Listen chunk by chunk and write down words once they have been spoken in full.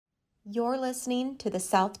You're listening to the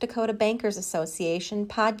South Dakota Bankers Association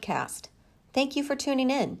podcast. Thank you for tuning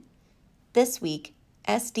in. This week,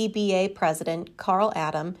 SDBA President Carl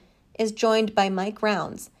Adam is joined by Mike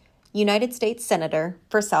Rounds, United States Senator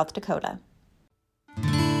for South Dakota.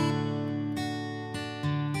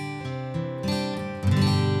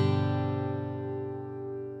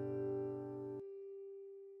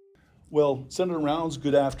 Well, Senator Rounds,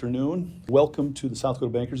 good afternoon. Welcome to the South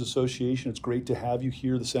Dakota Bankers Association. It's great to have you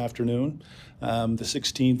here this afternoon, the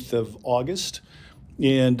 16th of August.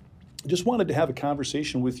 And just wanted to have a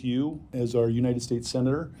conversation with you as our United States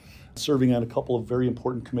Senator, serving on a couple of very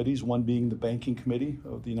important committees, one being the Banking Committee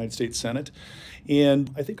of the United States Senate.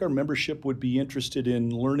 And I think our membership would be interested in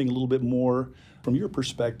learning a little bit more from your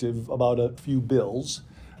perspective about a few bills.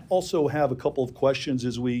 Also have a couple of questions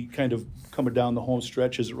as we kind of come down the home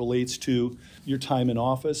stretch as it relates to your time in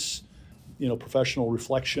office, professional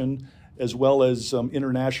reflection, as well as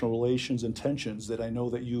international relations and tensions that I know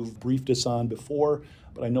that you've briefed us on before,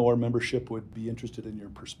 but I know our membership would be interested in your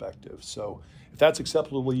perspective. So if that's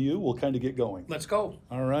acceptable to you, we'll kind of get going. Let's go.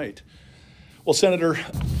 All right. Well, Senator,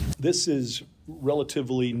 this is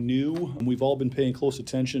relatively new. We've all been paying close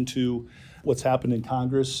attention to what's happened in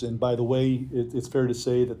Congress. And by the way, it's fair to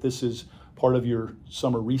say that this is part of your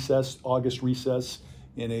summer recess, August recess,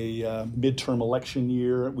 in a midterm election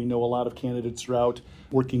year. We know a lot of candidates are out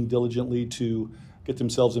working diligently to get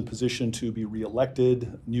themselves in position to be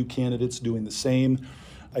reelected, new candidates doing the same.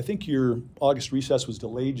 I think your August recess was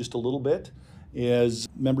delayed just a little bit as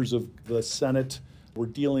members of the Senate were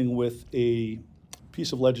dealing with a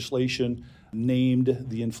piece of legislation named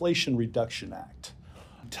the Inflation Reduction Act.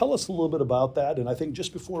 Tell us a little bit about that. And I think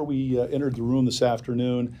just before we entered the room this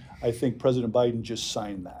afternoon, I think President Biden just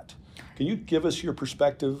signed that. Can you give us your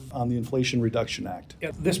perspective on the Inflation Reduction Act?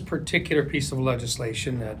 Yeah, this particular piece of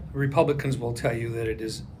legislation, Republicans will tell you that it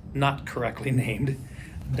is not correctly named.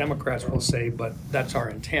 Democrats will say, but that's our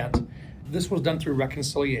intent. This was done through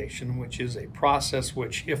reconciliation, which is a process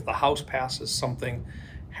which, if the House passes something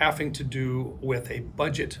having to do with a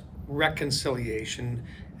budget reconciliation,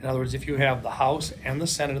 in other words, if you have the House and the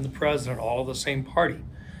Senate and the President all of the same party,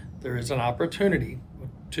 there is an opportunity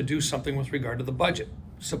to do something with regard to the budget,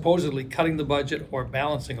 supposedly cutting the budget or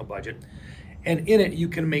balancing a budget. And in it, you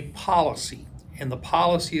can make policy. And the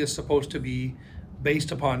policy is supposed to be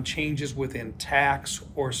based upon changes within tax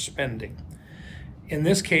or spending. In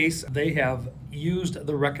this case, they have used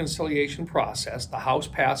the reconciliation process. The House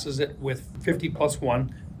passes it with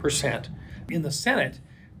 50+1%. In the Senate,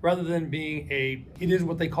 rather than being it is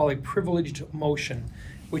what they call a privileged motion,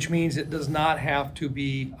 which means it does not have to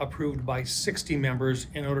be approved by 60 members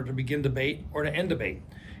in order to begin debate or to end debate.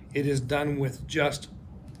 It is done with just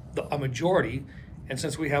a majority. And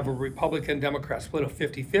since we have a Republican-Democrat split of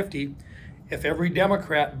 50-50, if every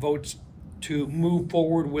Democrat votes to move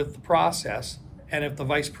forward with the process, and if the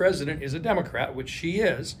vice president is a Democrat, which she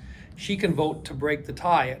is, she can vote to break the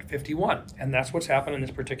tie at 51. And that's what's happened in this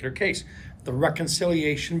particular case. The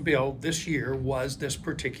reconciliation bill this year was this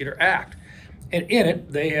particular act. And in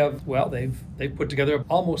it, they've put together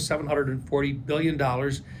almost $740 billion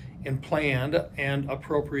in planned and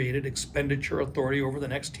appropriated expenditure authority over the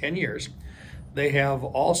next 10 years. They have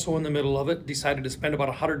also, in the middle of it, decided to spend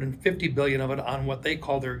about $150 billion of it on what they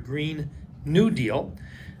call their Green New Deal.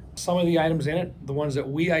 Some of the items in it, the ones that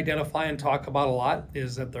we identify and talk about a lot,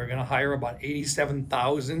 is that they're going to hire about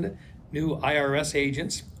 87,000 new IRS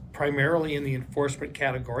agents, primarily in the enforcement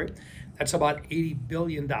category. That's about $80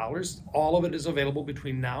 billion. All of it is available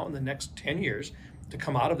between now and the next 10 years to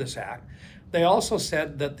come out of this act. They also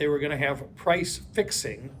said that they were going to have price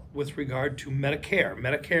fixing with regard to Medicare.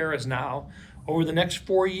 Medicare is now, over the next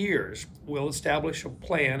 4 years, will establish a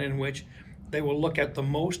plan in which they will look at the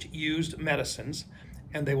most used medicines,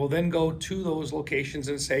 and they will then go to those locations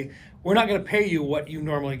and say, we're not going to pay you what you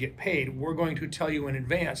normally get paid. We're going to tell you in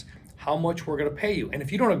advance how much we're going to pay you. And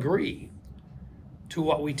if you don't agree to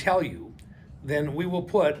what we tell you, then we will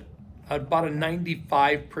put about a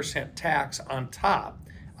 95% tax on top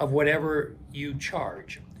of whatever you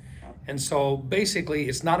charge. And so basically,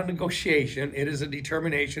 it's not a negotiation. It is a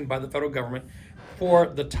determination by the federal government for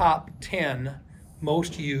the top 10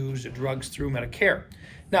 most used drugs through Medicare.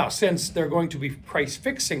 Now, since they're going to be price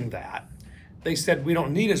fixing that, they said we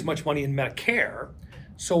don't need as much money in Medicare.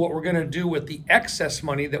 So what we're going to do with the excess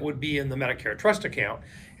money that would be in the Medicare trust account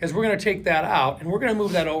is we're going to take that out and we're going to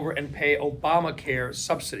move that over and pay Obamacare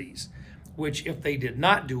subsidies, which if they did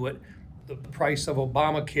not do it, the price of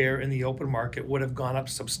Obamacare in the open market would have gone up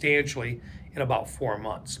substantially in about 4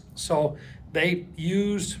 months. So they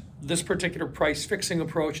used this particular price fixing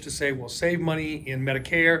approach to say we'll save money in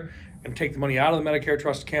Medicare, going to take the money out of the Medicare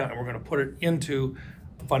trust account and we're going to put it into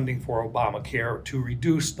funding for Obamacare to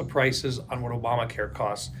reduce the prices on what Obamacare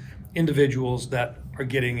costs individuals that are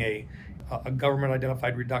getting a government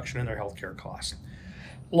identified reduction in their health care costs.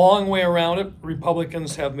 Long way around it,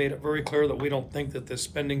 Republicans have made it very clear that we don't think that this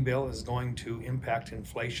spending bill is going to impact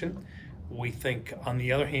inflation. We think, on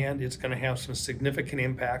the other hand, it's going to have some significant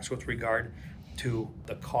impacts with regard to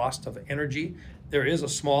the cost of energy. There is a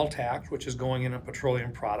small tax which is going into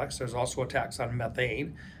petroleum products. There's also a tax on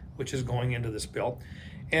methane, which is going into this bill.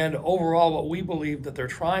 And overall, what we believe that they're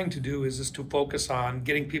trying to do is to focus on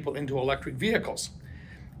getting people into electric vehicles.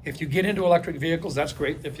 If you get into electric vehicles, that's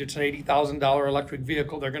great. If it's an $80,000 electric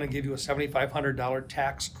vehicle, they're going to give you a $7,500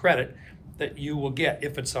 tax credit that you will get.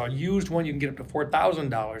 If it's a used one, you can get up to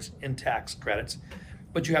 $4,000 in tax credits,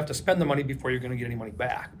 but you have to spend the money before you're going to get any money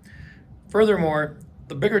back. Furthermore,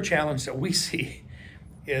 the bigger challenge that we see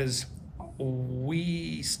is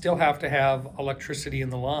we still have to have electricity in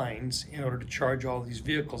the lines in order to charge all these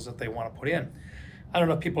vehicles that they want to put in. I don't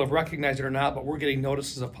know if people have recognized it or not, but we're getting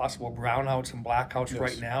notices of possible brownouts and blackouts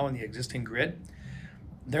right now in the existing grid.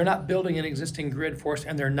 They're not building an existing grid for us,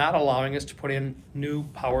 and they're not allowing us to put in new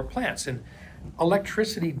power plants. And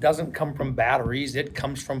electricity doesn't come from batteries, it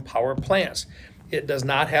comes from power plants. It does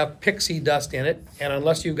not have pixie dust in it, and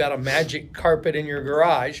unless you've got a magic carpet in your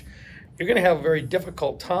garage, you're going to have a very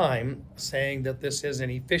difficult time saying that this is an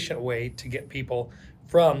efficient way to get people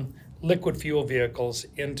from liquid fuel vehicles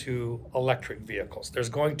into electric vehicles. There's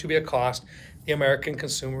going to be a cost. The American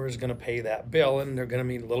consumer is going to pay that bill, and they're going to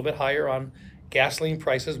be a little bit higher on gasoline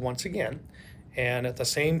prices once again. And at the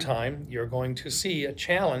same time, you're going to see a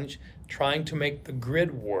challenge trying to make the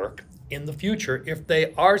grid work in the future if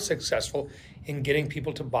they are successful in getting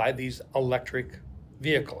people to buy these electric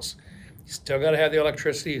vehicles. You still got to have the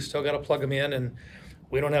electricity, you still got to plug them in, and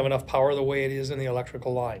we don't have enough power the way it is in the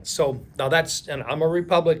electrical lines. So now and I'm a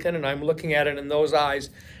Republican and I'm looking at it in those eyes.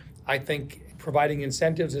 I think providing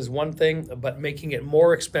incentives is one thing, but making it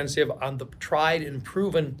more expensive on the tried and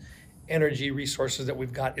proven energy resources that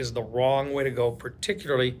we've got is the wrong way to go,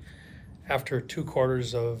 particularly after 2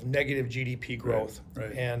 quarters of negative GDP growth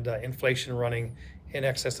and inflation running in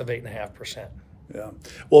excess of 8.5%. Yeah.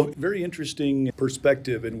 Well, very interesting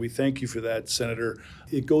perspective, and we thank you for that, Senator.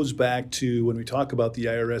 It goes back to when we talk about the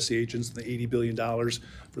IRS agents and the $80 billion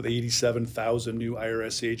for the 87,000 new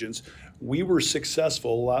IRS agents. We were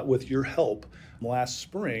successful, a lot with your help, last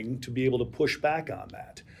spring to be able to push back on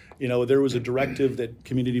that. You know, there was a directive that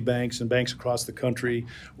community banks and banks across the country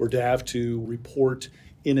were to have to report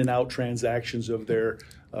in and out transactions of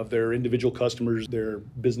their individual customers, their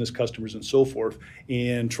business customers, and so forth,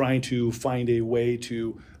 and trying to find a way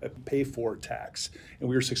to pay for tax. And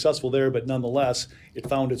we were successful there, but nonetheless, it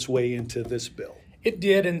found its way into this bill. It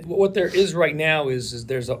did, and what there is right now is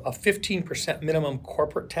there's a 15% minimum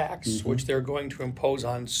corporate tax, which they're going to impose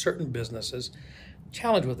on certain businesses.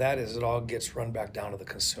 Challenge with that is it all gets run back down to the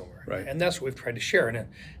consumer. Right. And that's what we've tried to share. And at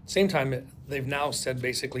the same time, they've now said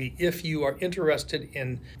basically, if you are interested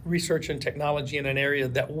in research and technology in an area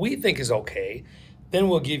that we think is okay, then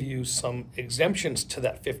we'll give you some exemptions to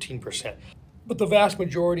that 15%. But the vast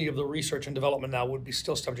majority of the research and development now would be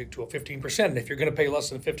still subject to a 15%. And if you're going to pay less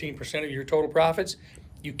than 15% of your total profits,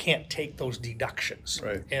 you can't take those deductions.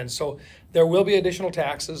 Right. And so there will be additional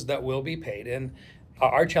taxes that will be paid. And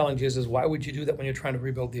our challenge is why would you do that when you're trying to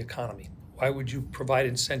rebuild the economy? Why would you provide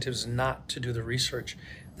incentives not to do the research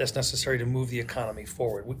that's necessary to move the economy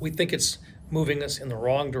forward? We think it's moving us in the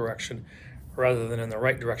wrong direction rather than in the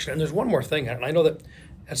right direction. And there's one more thing, and I know that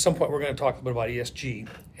at some point we're going to talk a bit about ESG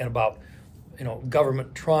and about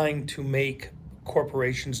government trying to make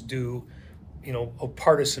corporations do a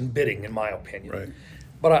partisan bidding, in my opinion. Right.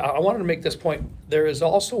 But I wanted to make this point. There is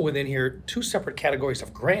also within here 2 separate categories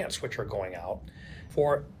of grants which are going out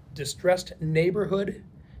for distressed neighborhood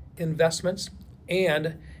investments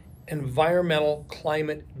and environmental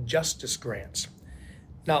climate justice grants.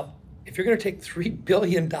 Now, if you're going to take $3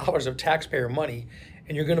 billion of taxpayer money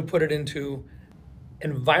and you're going to put it into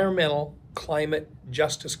environmental climate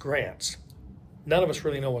justice grants, none of us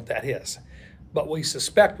really know what that is. But we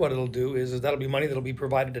suspect what it'll do is that'll be money that'll be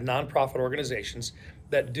provided to nonprofit organizations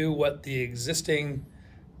that do what the existing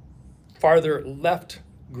farther left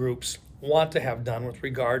groups want to have done with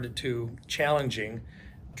regard to challenging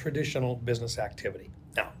traditional business activity.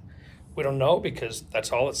 Now, we don't know because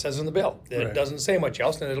that's all it says in the bill. It doesn't say much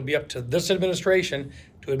else, and it'll be up to this administration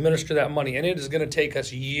to administer that money. And it is going to take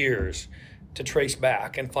us years to trace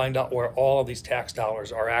back and find out where all of these tax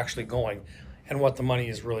dollars are actually going and what the money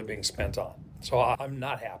is really being spent on. So I'm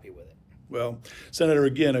not happy with it. Well, Senator,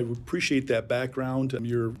 again, I appreciate that background,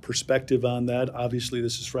 your perspective on that. Obviously,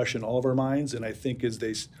 this is fresh in all of our minds, and I think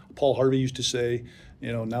as Paul Harvey used to say,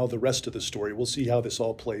 now the rest of the story. We'll see how this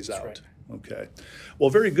all plays out. Right. Okay. Well,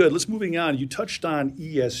 very good. Let's moving on. You touched on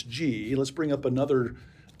ESG. Let's bring up another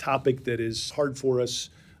topic that is hard for us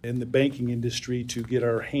in the banking industry to get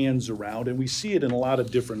our hands around, and we see it in a lot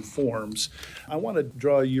of different forms. I want to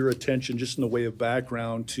draw your attention, just in the way of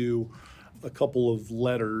background, to a couple of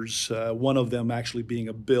letters, one of them actually being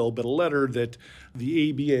a bill, but a letter that the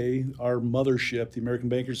ABA, our mothership, the American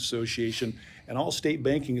Bankers Association, and all state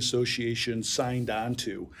banking associations signed on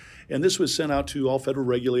to. And this was sent out to all federal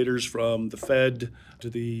regulators, from the Fed to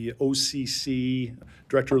the OCC,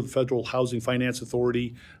 Director of the Federal Housing Finance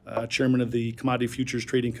Authority, Chairman of the Commodity Futures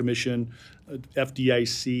Trading Commission,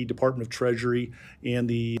 FDIC, Department of Treasury, and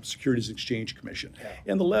the Securities and Exchange Commission.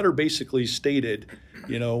 And the letter basically stated,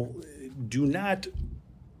 do not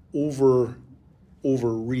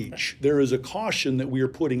overreach. There is a caution that we are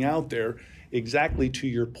putting out there, exactly to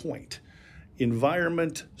your point.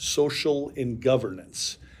 Environment, social, and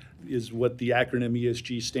governance is what the acronym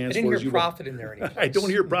ESG stands for. I didn't hear profit in there anymore. I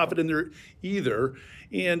don't hear profit in there either.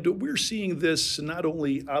 And we're seeing this not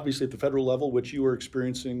only obviously at the federal level, which you are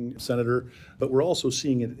experiencing, Senator, but we're also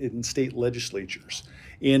seeing it in state legislatures.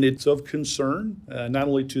 And it's of concern, not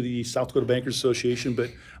only to the South Dakota Bankers Association,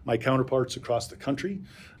 but my counterparts across the country.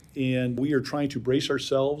 And we are trying to brace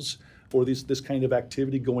ourselves for this kind of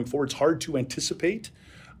activity going forward. It's hard to anticipate,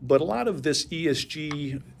 but a lot of this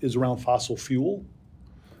ESG is around fossil fuel.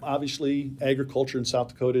 Obviously, agriculture in South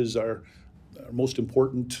Dakota is our most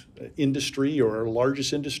important industry, or our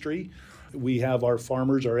largest industry. We have our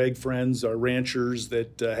farmers, our egg friends, our ranchers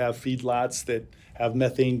that have feedlots that have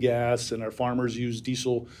methane gas, and our farmers use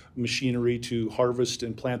diesel machinery to harvest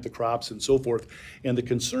and plant the crops and so forth. And the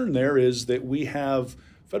concern there is that we have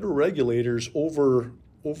federal regulators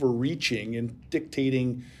overreaching and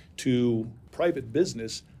dictating to private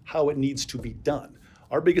business how it needs to be done.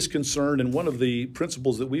 Our biggest concern, and one of the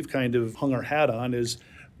principles that we've kind of hung our hat on, is,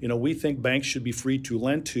 we think banks should be free to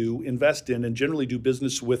lend to, invest in, and generally do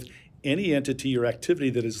business with any entity or activity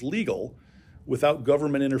that is legal without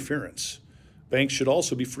government interference. Banks should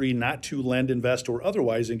also be free not to lend, invest, or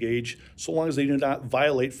otherwise engage, so long as they do not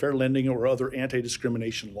violate fair lending or other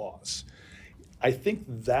anti-discrimination laws. I think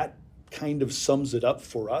that kind of sums it up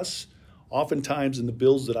for us. Oftentimes in the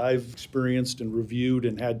bills that I've experienced and reviewed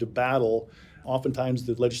and had to battle, oftentimes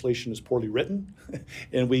the legislation is poorly written,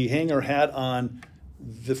 and we hang our hat on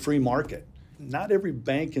the free market. Not every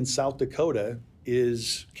bank in South Dakota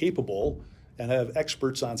is capable and have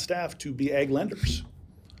experts on staff to be ag lenders.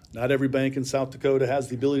 Not every bank in South Dakota has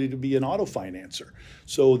the ability to be an auto financer.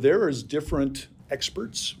 So there is different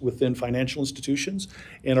experts within financial institutions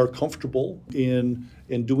and are comfortable in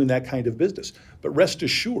doing that kind of business. But rest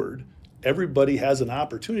assured, everybody has an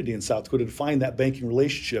opportunity in South Dakota to find that banking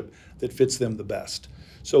relationship that fits them the best.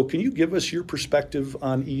 So can you give us your perspective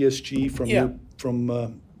on ESG from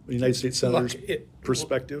the United States Senator's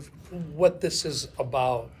perspective? What this is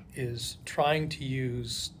about is trying to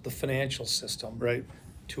use the financial system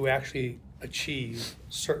to actually achieve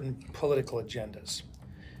certain political agendas.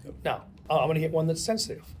 Yep. Now, I'm going to hit one that's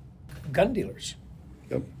sensitive. Gun dealers.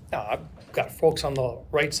 Yep. Now, I've got folks on the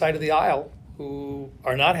right side of the aisle who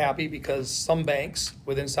are not happy because some banks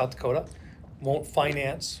within South Dakota won't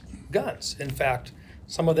finance guns. In fact,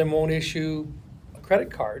 some of them won't issue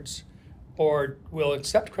credit cards or will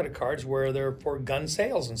accept credit cards where they're for gun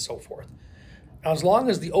sales and so forth. Now, as long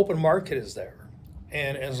as the open market is there,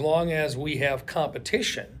 and as long as we have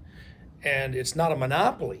competition and it's not a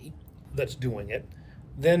monopoly that's doing it,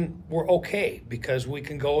 then we're okay, because we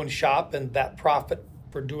can go and shop, and that profit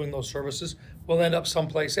for doing those services will end up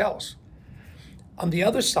someplace else. On the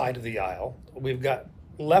other side of the aisle, we've got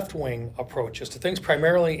left-wing approaches to things,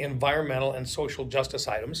 primarily environmental and social justice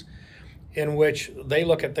items, in which they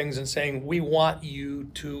look at things and saying, we want you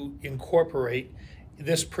to incorporate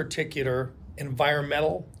this particular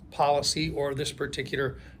environmental policy or this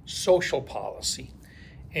particular social policy.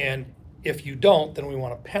 And if you don't, then we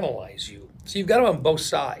want to penalize you. So you've got them on both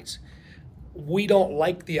sides. We don't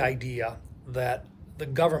like the idea that the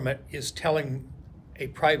government is telling a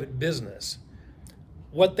private business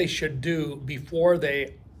what they should do before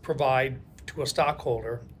they provide to a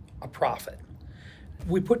stockholder a profit.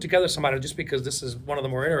 We put together some items just because this is one of the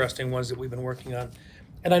more interesting ones that we've been working on.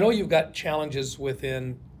 And I know you've got challenges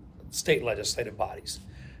within state legislative bodies.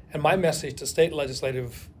 And my message to state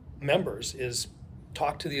legislative members is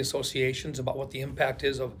talk to the associations about what the impact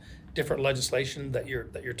is of different legislation that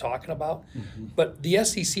you're talking about. Mm-hmm. But the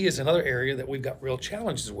SEC is another area that we've got real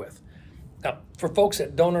challenges with. Now, for folks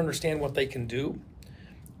that don't understand what they can do,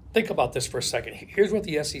 think about this for a second. Here's what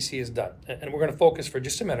the SEC has done, and we're going to focus for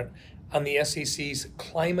just a minute on the SEC's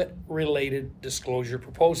climate-related disclosure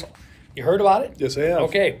proposal. You heard about it? Yes, I have.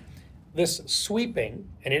 Okay. This sweeping,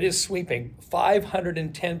 and it is sweeping,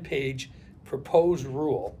 510-page proposed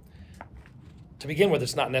rule, to begin with,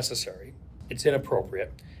 it's not necessary. It's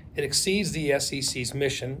inappropriate. It exceeds the SEC's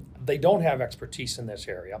mission. They don't have expertise in this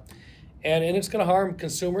area. And it's going to harm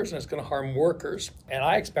consumers, and it's going to harm workers. And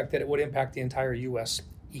I expect that it would impact the entire U.S.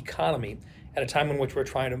 economy at a time in which we're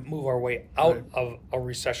trying to move our way out of a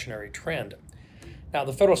recessionary trend. Now,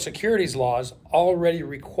 the federal securities laws already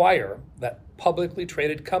require that publicly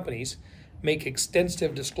traded companies make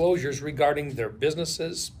extensive disclosures regarding their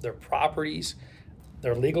businesses, their properties,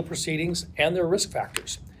 their legal proceedings, and their risk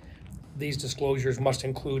factors. These disclosures must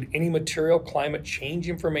include any material climate change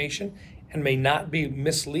information and may not be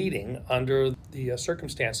misleading under the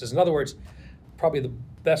circumstances. In other words, probably the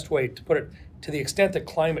best way to put it, to the extent that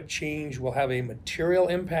climate change will have a material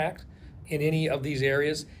impact in any of these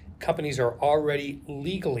areas, companies are already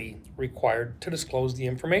legally required to disclose the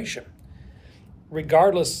information.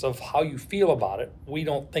 Regardless of how you feel about it, we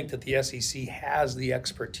don't think that the SEC has the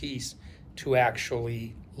expertise to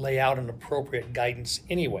actually lay out an appropriate guidance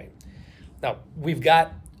anyway. Now, we've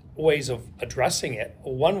got ways of addressing it.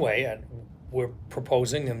 One way, and we're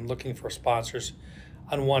proposing and looking for sponsors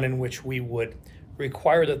on one in which we would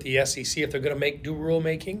require that the SEC, if they're going to do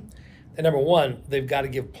rulemaking, then number one, they've got to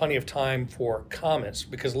give plenty of time for comments,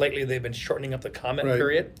 because lately they've been shortening up the comment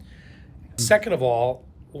period. Second of all,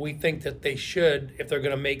 we think that they should, if they're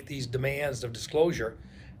going to make these demands of disclosure,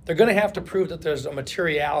 they're going to have to prove that there's a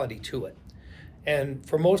materiality to it. And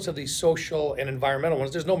for most of these social and environmental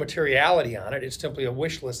ones, there's no materiality on it. It's simply a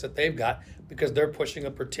wish list that they've got because they're pushing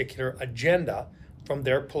a particular agenda from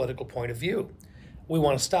their political point of view. We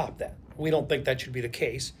want to stop that. We don't think that should be the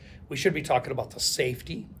case. We should be talking about the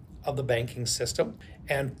safety of the banking system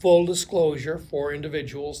and full disclosure for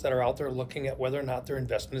individuals that are out there looking at whether or not their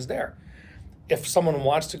investment is there. If someone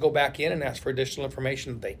wants to go back in and ask for additional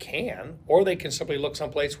information, they can, or they can simply look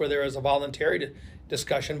someplace where there is a voluntary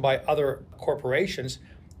discussion by other corporations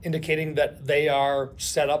indicating that they are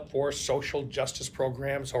set up for social justice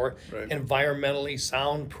programs or environmentally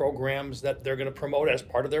sound programs that they're going to promote as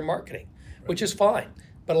part of their marketing, which is fine.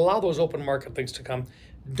 But allow those open market things to come.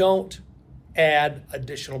 Don't add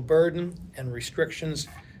additional burden and restrictions,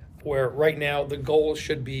 where right now the goal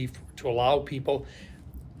should be to allow people,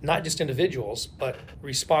 not just individuals, but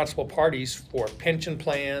responsible parties for pension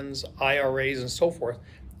plans, IRAs, and so forth,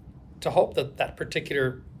 to hope that that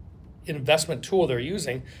particular investment tool they're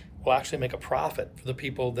using will actually make a profit for the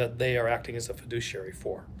people that they are acting as a fiduciary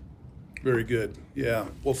for. Very good. Yeah.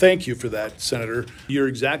 Well, thank you for that, Senator. You're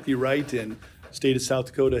exactly right. And the state of South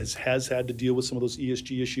Dakota has had to deal with some of those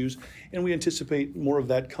ESG issues, and we anticipate more of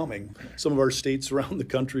that coming. Some of our states around the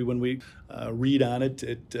country, when we read on it,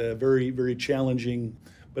 very, very challenging.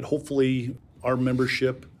 But hopefully our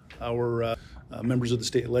membership, our members of the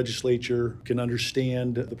state legislature can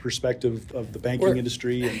understand the perspective of the banking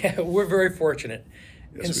industry. And we're very fortunate.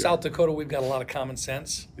 Yes, in South Dakota, we've got a lot of common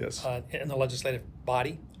sense in the legislative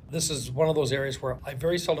body. This is one of those areas where I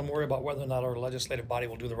very seldom worry about whether or not our legislative body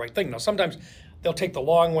will do the right thing. Now, sometimes they'll take the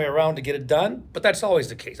long way around to get it done, but that's always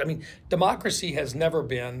the case. I mean, democracy has never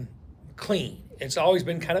been clean. It's always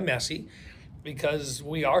been kind of messy, because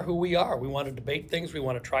we are who we are. We want to debate things, we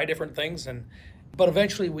want to try different things, but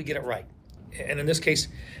eventually we get it right. And in this case,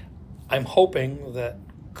 I'm hoping that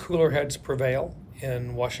cooler heads prevail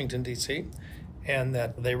in Washington, D.C., and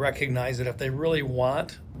that they recognize that if they really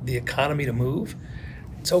want the economy to move,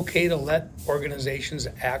 it's okay to let organizations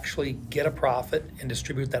actually get a profit and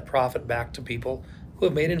distribute that profit back to people who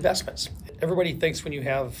have made investments. Everybody thinks when you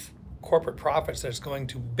have corporate profits that it's going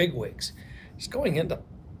to bigwigs. It's going into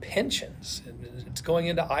pensions, it's going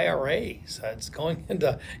into IRAs, it's going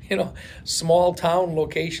into small town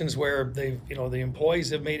locations where the employees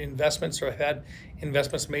have made investments or have had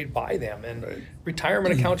investments made by them, and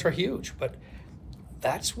retirement accounts are huge, but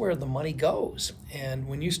that's where the money goes. And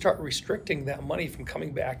when you start restricting that money from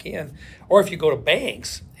coming back in, or if you go to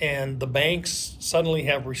banks and the banks suddenly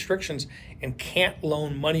have restrictions and can't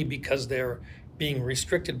loan money because they're being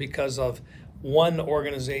restricted because of one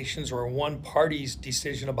organization's or one party's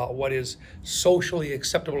decision about what is socially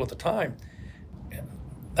acceptable at the time,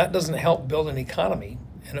 that doesn't help build an economy,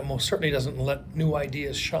 and it most certainly doesn't let new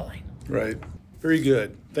ideas shine. Right. Very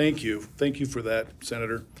good. Thank you. Thank you for that,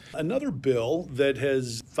 Senator. Another bill that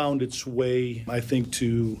has found its way, I think,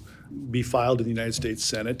 to be filed in the United States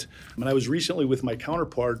Senate, and I was recently with my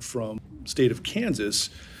counterpart from the state of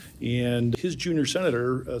Kansas, And his junior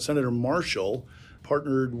senator, Senator Marshall,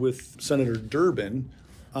 partnered with Senator Durbin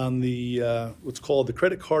on the what's called the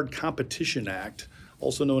Credit Card Competition Act,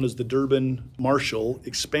 also known as the Durbin-Marshall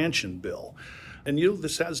Expansion Bill. And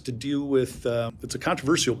this has to do with, it's a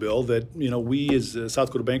controversial bill that, we as the South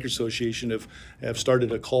Dakota Bankers Association have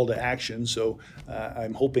started a call to action. So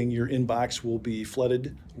I'm hoping your inbox will be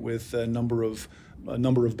flooded with a number of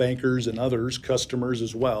bankers and others, customers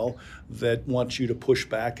as well, that want you to push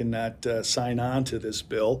back and not sign on to this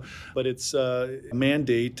bill. But it's a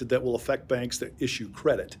mandate that will affect banks that issue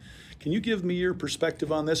credit. Can you give me your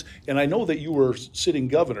perspective on this? And I know that you were sitting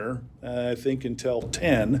governor, I think, until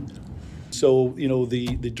 10. So,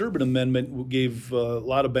 the Durbin Amendment gave a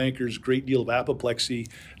lot of bankers a great deal of apoplexy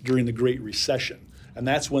during the Great Recession. And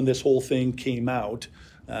that's when this whole thing came out.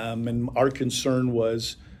 And our concern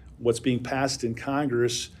was what's being passed in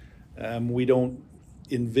Congress. We don't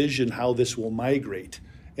envision how this will migrate.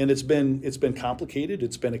 And it's been complicated.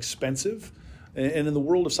 It's been expensive. And in the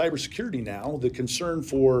world of cybersecurity now, the concern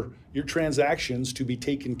for your transactions to be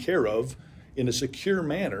taken care of in a secure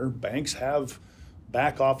manner, banks have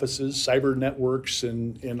back offices, cyber networks,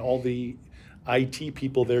 and all the IT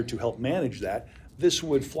people there to help manage that. This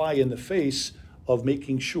would fly in the face of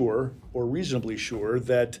making sure, or reasonably sure,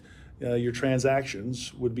 that your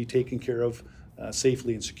transactions would be taken care of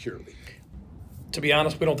safely and securely. To be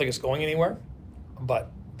honest, we don't think it's going anywhere, but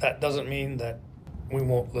that doesn't mean that we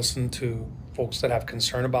won't listen to folks that have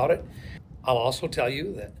concern about it. I'll also tell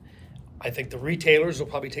you that I think the retailers will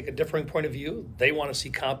probably take a differing point of view. They want to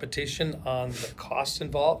see competition on the costs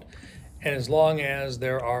involved. And as long as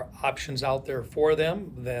there are options out there for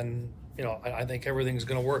them, then, I think everything's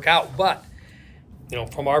going to work out. But,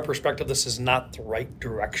 from our perspective, this is not the right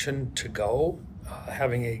direction to go.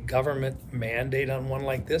 Having a government mandate on one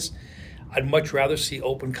like this, I'd much rather see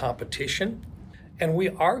open competition. And we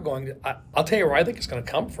are going to, I'll tell you where I think it's going to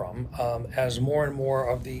come from as more and more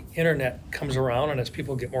of the internet comes around and as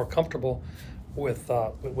people get more comfortable with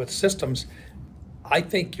systems. I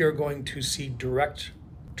think you're going to see direct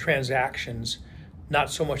transactions,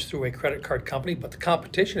 not so much through a credit card company, but the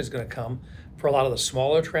competition is going to come for a lot of the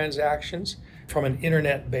smaller transactions from an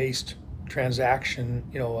internet-based transaction,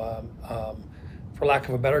 for lack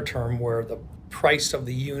of a better term, where the price of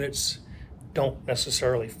the units don't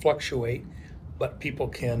necessarily fluctuate, but people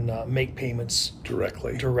can make payments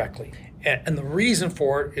directly. And the reason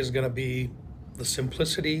for it is going to be the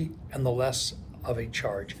simplicity and the less of a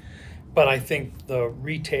charge. But I think the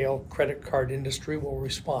retail credit card industry will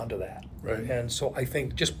respond to that. Right. And so I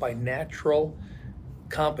think just by natural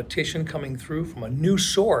competition coming through from a new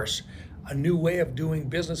source, a new way of doing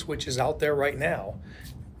business, which is out there right now,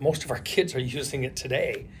 most of our kids are using it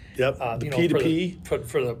today. Yep. The P2P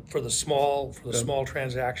for the small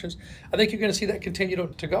transactions. I think you're going to see that continue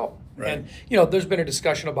to go. Right. And there's been a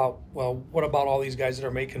discussion about, well, what about all these guys that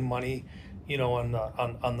are making money,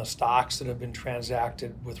 on the stocks that have been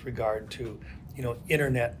transacted with regard to,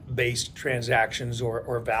 internet-based transactions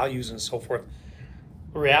or values and so forth.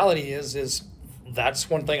 The reality is that's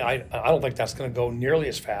one thing I don't think that's going to go nearly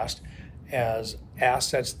as fast as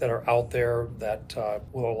assets that are out there that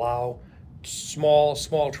will allow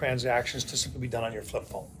small transactions to simply be done on your flip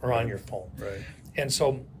phone or on your phone. Right. And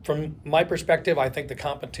so from my perspective, I think the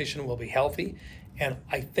competition will be healthy, and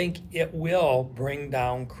I think it will bring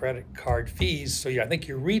down credit card fees. So I think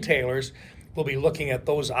your retailers will be looking at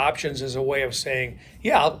those options as a way of saying,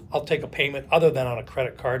 yeah, I'll take a payment other than on a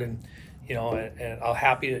credit card, and and I'll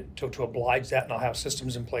happy to oblige that, and I'll have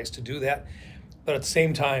systems in place to do that. But at the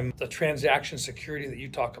same time, the transaction security that you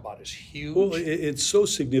talk about is huge. Well, it's so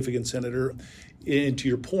significant, Senator. And to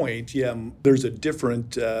your point, there's a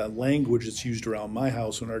different language that's used around my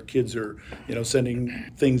house when our kids are, sending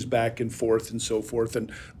things back and forth and so forth,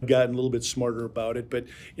 and I've gotten a little bit smarter about it. But,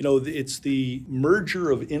 it's the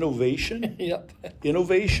merger of innovation, Yep.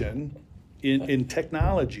 innovation in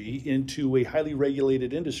technology into a highly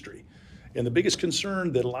regulated industry. And the biggest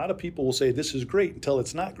concern that a lot of people will say this is great until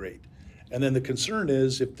it's not great. And then the concern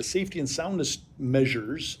is if the safety and soundness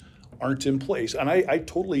measures aren't in place. And I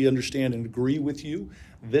totally understand and agree with you.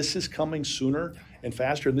 This is coming sooner and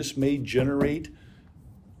faster, and this may generate,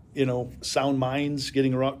 sound minds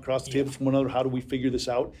getting across the table from one another. How do we figure this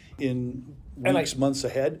out in weeks, months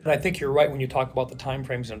ahead? And I think you're right when you talk about the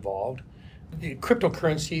timeframes involved. The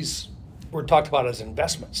cryptocurrencies were talked about as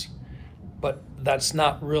investments, but that's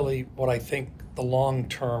not really what I think the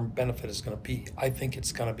long-term benefit is going to be. I think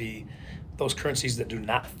it's going to be those currencies that do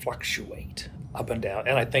not fluctuate up and down.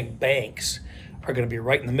 And I think banks are going to be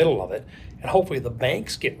right in the middle of it. And hopefully the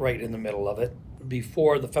banks get right in the middle of it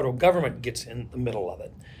before the federal government gets in the middle of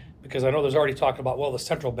it. because I know there's already talk about, well, the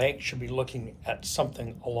central bank should be looking at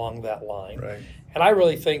something along that line. Right. And I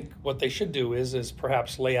really think what they should do is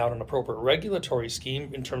perhaps lay out an appropriate regulatory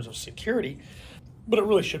scheme in terms of security, but it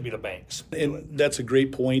really should be the banks. And that's a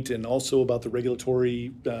great point. And also about the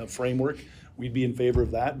regulatory framework, we'd be in favor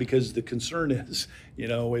of that, because the concern is,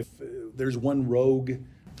 if there's one rogue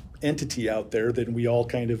entity out there, then we all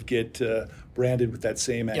kind of get branded with that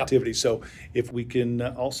same activity. Yep. So if we can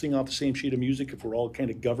all sing off the same sheet of music, if we're all kind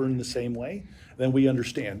of governed the same way, then we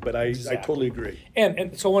understand. But I totally agree.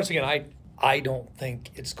 And so once again, I don't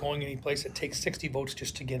think it's going anyplace. It takes 60 votes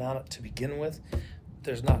just to get on it to begin with.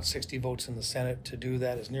 There's not 60 votes in the Senate to do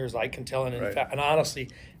that, as near as I can tell. And in fact, and honestly,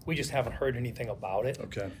 we just haven't heard anything about it.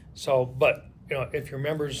 Okay. So, but if your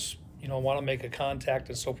members want to make a contact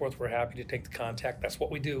and so forth, we're happy to take the contact. That's what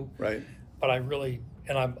we do. Right. But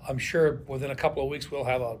I'm sure within a couple of weeks we'll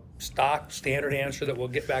have a stock standard answer that we'll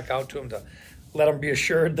get back out to them to let them be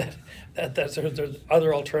assured that there's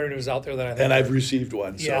other alternatives out there that I think. And I've received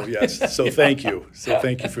one, so Yeah. yes. So thank you. So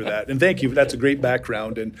thank you for that. And thank you. That's a great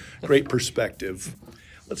background and great perspective.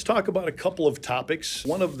 Let's talk about a couple of topics.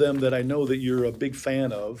 One of them that I know that you're a big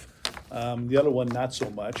fan of, the other one not so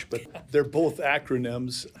much, but they're both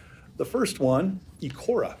acronyms. The first one,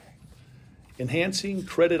 ECORA, Enhancing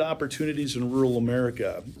Credit Opportunities in Rural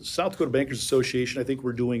America. South Dakota Bankers Association, I think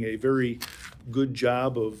we're doing a very good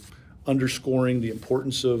job of underscoring the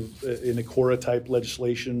importance of an ECORA-type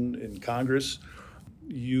legislation in Congress.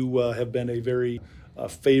 You have been a very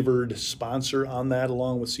favored sponsor on that,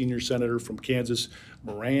 along with Senior Senator from Kansas,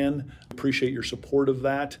 Moran. Appreciate your support of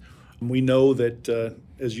that. We know that,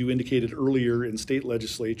 as you indicated earlier, in state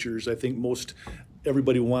legislatures, I think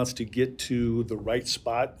everybody wants to get to the right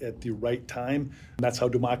spot at the right time. And that's how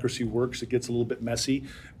democracy works. It gets a little bit messy.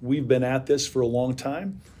 We've been at this for a long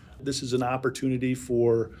time. This is an opportunity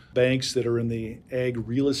for banks that are in the ag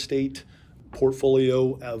real estate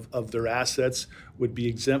portfolio of their assets would be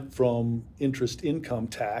exempt from interest income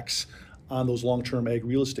tax on those long-term ag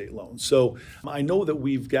real estate loans. So I know that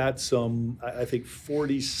we've got some, I think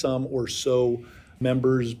 40 some or so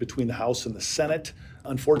members between the House and the Senate.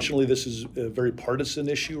 Unfortunately, this is a very partisan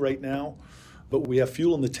issue right now, but we have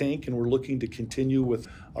fuel in the tank and we're looking to continue with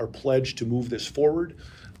our pledge to move this forward.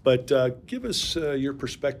 But give us your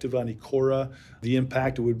perspective on ECORA, the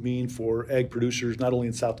impact it would mean for ag producers, not only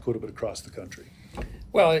in South Dakota, but across the country.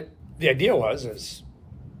 Well, the idea is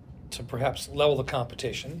to perhaps level the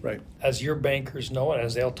competition. Right. As your bankers know, and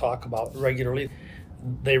as they'll talk about regularly,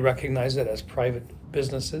 they recognize that as private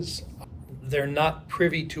businesses, they're not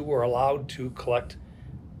privy to or allowed to collect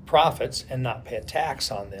profits and not pay a tax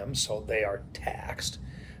on them, so they are taxed.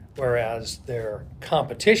 Whereas their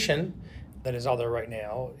competition that is out there right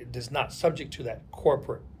now, it is not subject to that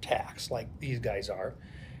corporate tax like these guys are.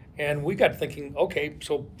 And we got thinking, okay,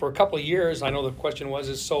 so for a couple of years, I know the question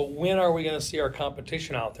was, so when are we going to see our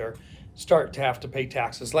competition out there start to have to pay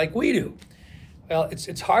taxes like we do? Well,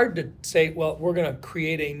 it's hard to say, well, we're going to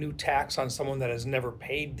create a new tax on someone that has never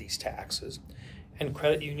paid these taxes. And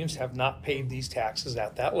credit unions have not paid these taxes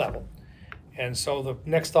at that level. And so the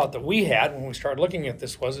next thought that we had when we started looking at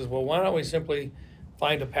this was, well, why don't we simply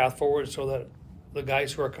find a path forward so that the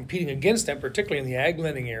guys who are competing against them, particularly in the ag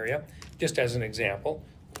lending area, just as an example,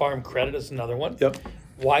 farm credit is another one. Yep.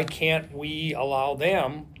 Why can't we allow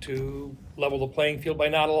them to level the playing field by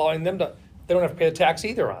not allowing them to, they don't have to pay a tax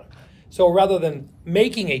either on it. So rather than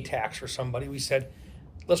making a tax for somebody, we said,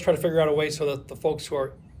 let's try to figure out a way so that the folks who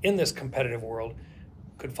are in this competitive world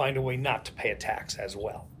could find a way not to pay a tax as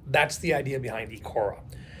well. That's the idea behind ECORA.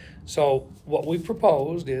 So what we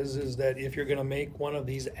proposed is that if you're going to make one of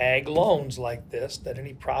these ag loans like this, that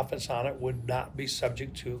any profits on it would not be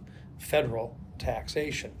subject to federal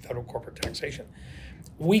taxation, federal corporate taxation.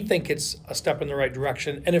 We think it's a step in the right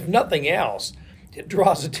direction, and if nothing else, it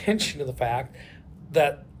draws attention to the fact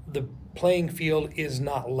that the playing field is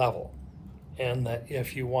not level, and that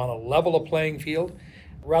if you want to level a playing field,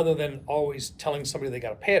 rather than always telling somebody they got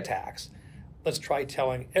to pay a tax, let's try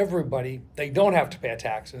telling everybody they don't have to pay a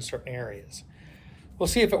tax in certain areas. We'll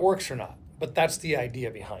see if it works or not, but that's the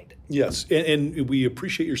idea behind it. Yes, and we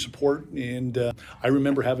appreciate your support. And I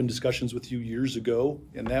remember having discussions with you years ago,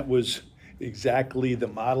 and that was exactly the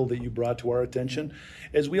model that you brought to our attention.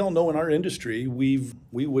 As we all know in our industry, we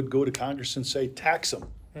would go to Congress and say, tax them.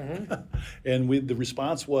 Mm-hmm. And the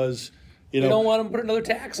response was, we don't want them to put another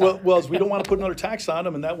tax on them. Well, we don't want to put another tax on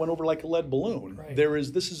them, and that went over like a lead balloon. Right.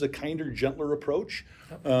 This is a kinder, gentler approach.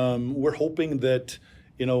 We're hoping that,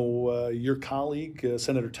 your colleague,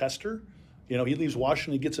 Senator Tester, He leaves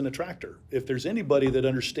Washington, he gets in a tractor. If there's anybody that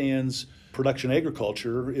understands production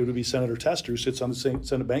agriculture, it would be Senator Tester, who sits on the same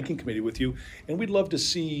Senate Banking Committee with you. And we'd love to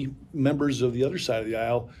see members of the other side of the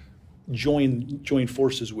aisle join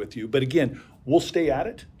forces with you. But again, we'll stay at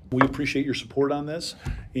it. We appreciate your support on this.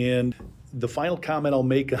 And the final comment I'll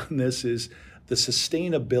make on this is the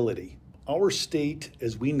sustainability. Our state,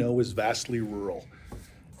 as we know, is vastly rural.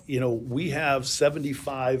 We have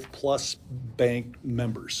 75 plus bank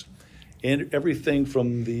members, and everything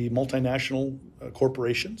from the multinational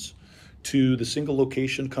corporations to the single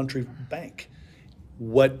location country bank.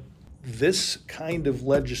 What this kind of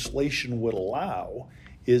legislation would allow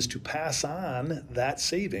is to pass on that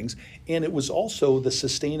savings, and it was also the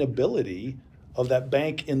sustainability of that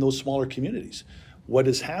bank in those smaller communities. What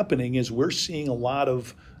is happening is we're seeing a lot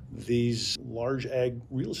of these large ag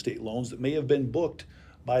real estate loans that may have been booked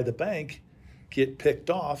by the bank get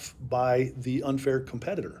picked off by the unfair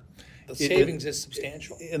competitor. The savings is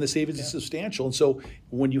substantial. And the savings is substantial. And so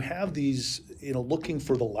when you have these, looking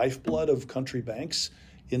for the lifeblood of country banks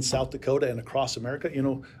in South Dakota and across America,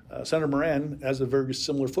 Senator Moran has a very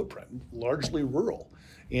similar footprint, largely rural.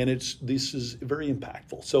 And this is very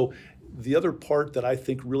impactful. So the other part that I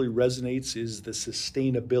think really resonates is the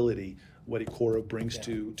sustainability what ECORA brings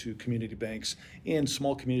to community banks and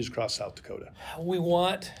small communities across South Dakota. We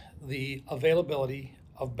want the availability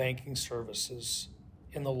of banking services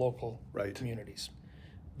in the local communities.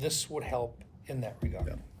 This would help in that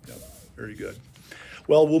regard. Yeah, very good.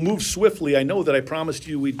 Well, we'll move swiftly. I know that I promised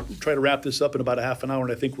you we'd try to wrap this up in about a half an hour,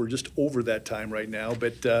 and I think we're just over that time right now.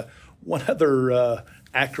 But one other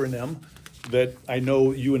acronym that I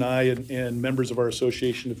know you and I and members of our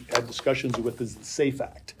association have had discussions with is the SAFE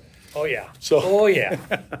Act. Oh, yeah.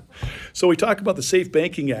 So we talk about the Safe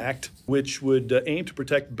Banking Act, which would aim to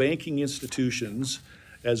protect banking institutions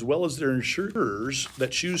as well as their insurers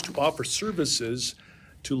that choose to offer services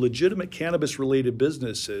to legitimate cannabis-related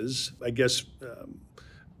businesses, I guess,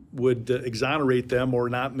 would exonerate them or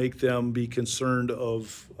not make them be concerned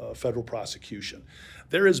of federal prosecution.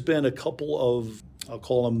 There has been a couple of, I'll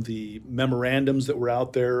call them the memorandums that were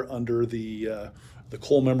out there under the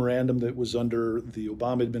Cole memorandum that was under the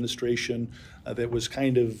Obama administration, that was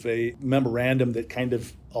kind of a memorandum that kind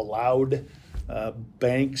of allowed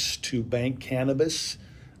banks to bank cannabis,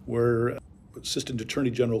 where Assistant Attorney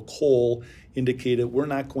General Cole indicated we're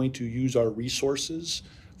not going to use our resources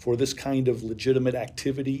for this kind of legitimate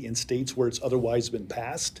activity in states where it's otherwise been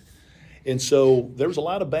passed. And so there's a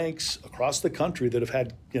lot of banks across the country that have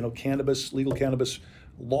had legal cannabis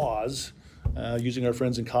laws, using our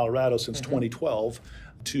friends in Colorado since 2012,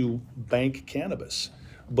 to bank cannabis.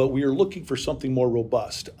 But we are looking for something more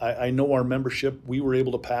robust. I know our membership, we were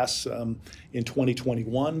able to pass in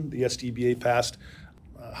 2021, the SDBA passed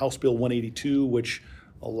House Bill 182, which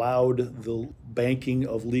allowed the banking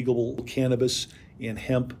of legal cannabis and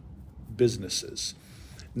hemp businesses.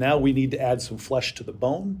 Now we need to add some flesh to the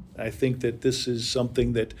bone. I think that this is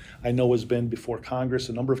something that I know has been before Congress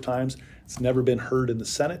a number of times. It's never been heard in the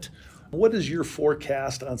Senate. What is your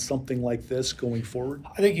forecast on something like this going forward?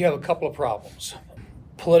 I think you have a couple of problems.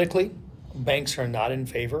 Politically, banks are not in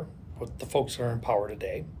favor with the folks that are in power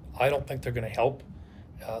today. I don't think they're going to help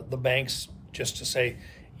the banks just to say,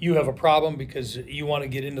 you have a problem because you want to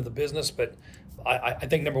get into the business. But I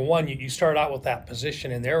think, number one, you start out with that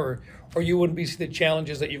position in there, or you wouldn't be seeing the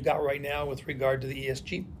challenges that you've got right now with regard to the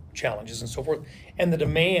ESG challenges and so forth, and the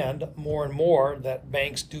demand more and more that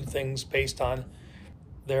banks do things based on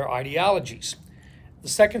their ideologies. The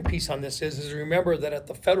second piece on this is remember that at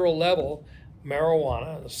the federal level,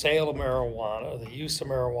 marijuana, the sale of marijuana, the use of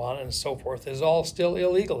marijuana, and so forth is all still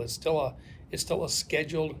illegal. It's still a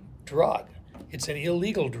scheduled drug. It's an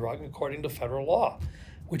illegal drug according to federal law,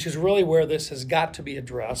 which is really where this has got to be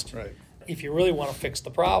addressed if you really want to fix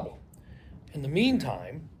the problem. In the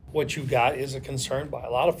meantime, what you've got is a concern by a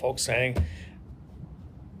lot of folks saying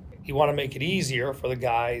you want to make it easier for the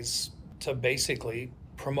guys to basically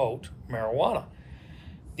promote marijuana.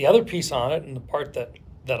 The other piece on it, and the part that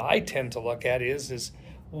I tend to look at is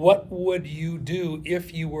what would you do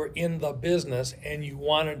if you were in the business and you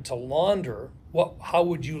wanted to launder? How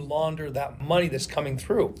would you launder that money that's coming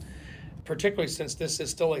through? Particularly since this is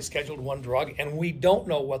still a Scheduled I drug, and we don't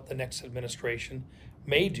know what the next administration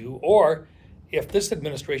may do, or if this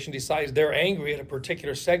administration decides they're angry at a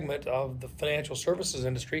particular segment of the financial services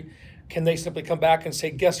industry, can they simply come back and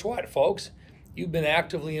say, guess what, folks? You've been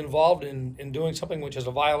actively involved in doing something which is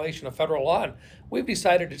a violation of federal law, and we've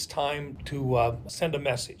decided it's time to send a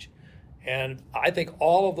message. And I think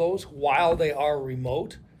all of those, while they are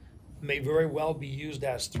remote, may very well be used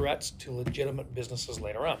as threats to legitimate businesses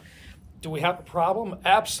later on. Do we have a problem?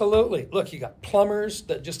 Absolutely. Look, you got plumbers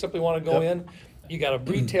that just simply want to go in. You got a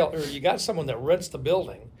retail, or you got someone that rents the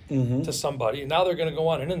building to somebody. And now they're going to go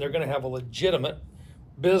on in and they're going to have a legitimate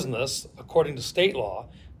business according to state law.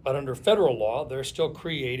 But under federal law, they're still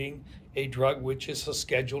creating a drug which is a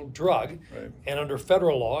scheduled drug. Right. And under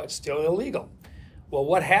federal law, it's still illegal. Well,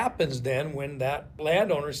 what happens then when that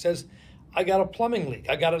landowner says, I got a plumbing leak,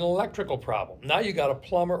 I got an electrical problem. Now you got a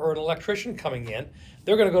plumber or an electrician coming in.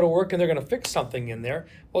 They're going to go to work and they're going to fix something in there.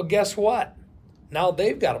 Well, guess what? Now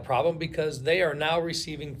they've got a problem because they are now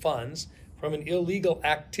receiving funds from an illegal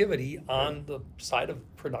activity on the side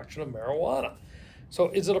of production of marijuana. So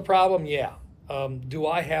is it a problem? Yeah. Do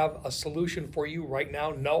I have a solution for you right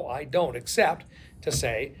now? No, I don't, except to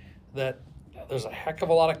say that there's a heck of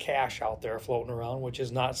a lot of cash out there floating around, which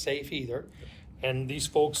is not safe either. And these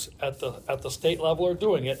folks at the state level are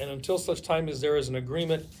doing it. And until such time as there is an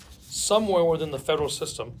agreement somewhere within the federal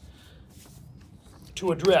system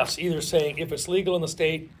to address either saying if it's legal in the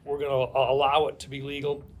state, we're going to allow it to be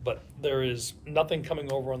legal, but there is nothing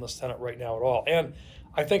coming over on the Senate right now at all. And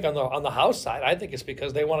I think on the House side, I think it's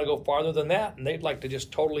because they want to go farther than that, and they'd like to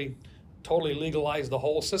just totally legalize the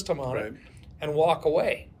whole system on it and walk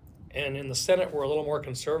away. And in the Senate, we're a little more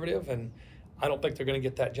conservative, and I don't think they're going to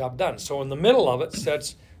get that job done. So in the middle of it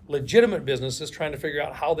sits legitimate businesses trying to figure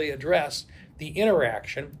out how they address the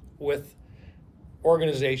interaction with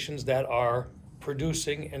organizations that are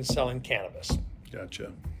producing and selling cannabis.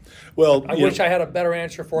 Gotcha. Well, I wish I had a better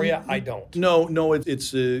answer for you. I don't. No,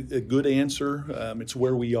 it's a good answer. It's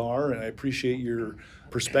where we are, and I appreciate your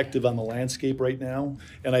perspective on the landscape right now.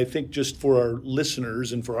 And I think just for our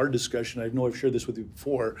listeners and for our discussion, I know I've shared this with you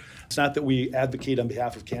before, it's not that we advocate on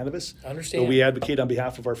behalf of cannabis. I understand. But we advocate on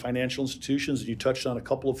behalf of our financial institutions. And you touched on a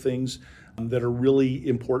couple of things that are really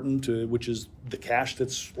important, which is the cash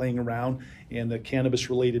that's laying around and the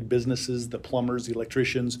cannabis-related businesses, the plumbers, the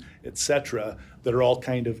electricians, et cetera, that are all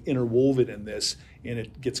kind of interwoven in this, and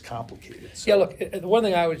it gets complicated. So. Yeah, look, the one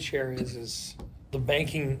thing I would share is the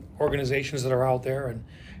banking organizations that are out there, and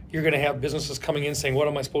you're going to have businesses coming in saying, what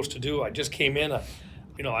am I supposed to do? I just came in,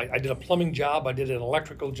 I did a plumbing job, I did an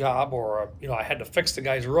electrical job, or, I had to fix the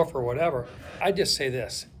guy's roof or whatever. I just say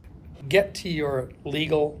this, get to your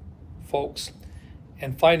legal folks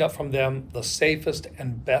and find out from them the safest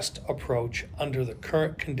and best approach under the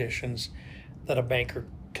current conditions that a banker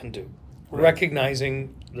can do. Right.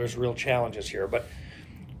 Recognizing there's real challenges here, but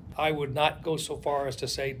I would not go so far as to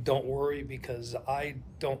say don't worry, because I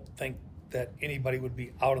don't think that anybody would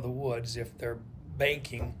be out of the woods if they're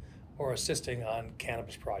banking or assisting on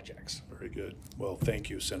cannabis projects. Very good. Well, thank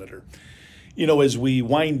you, Senator. As we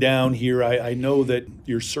wind down here, I know that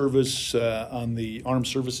your service on the Armed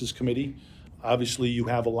Services Committee, obviously you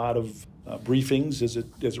have a lot of briefings as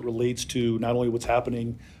it relates to not only what's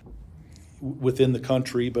happening within the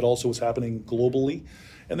country, but also what's happening globally.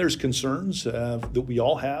 And there's concerns that we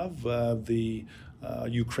all have, the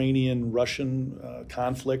Ukrainian-Russian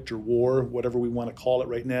conflict or war, whatever we want to call it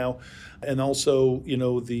right now, and also,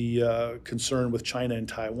 the concern with China and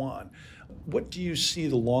Taiwan. What do you see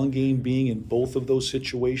the long game being in both of those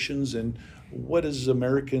situations, and what as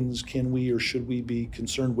Americans can we or should we be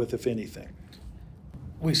concerned with, if anything?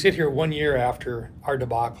 We sit here 1 year after our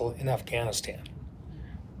debacle in Afghanistan.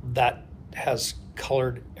 That has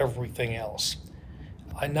colored everything else.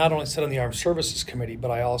 I not only sit on the Armed Services Committee, but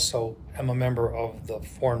I also am a member of the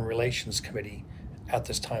Foreign Relations Committee at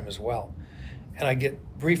this time as well. And I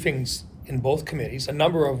get briefings in both committees, a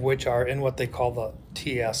number of which are in what they call the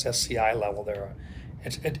TS-SCI level there.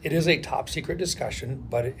 It is a top secret discussion,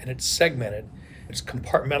 but it's segmented, it's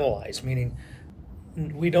compartmentalized, meaning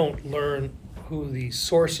we don't learn who the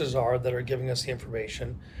sources are that are giving us the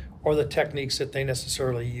information or the techniques that they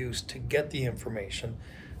necessarily use to get the information,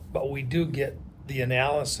 but we do get the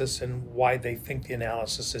analysis and why they think the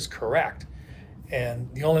analysis is correct.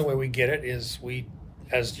 And the only way we get it is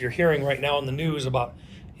as you're hearing right now in the news about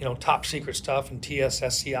top secret stuff and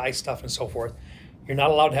TS-SCI stuff and so forth, you're not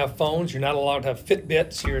allowed to have phones, you're not allowed to have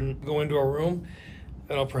Fitbits, go into a room,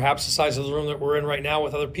 perhaps the size of the room that we're in right now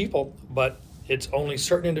with other people, but it's only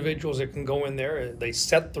certain individuals that can go in there. They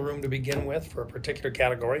set the room to begin with for a particular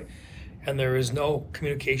category, and there is no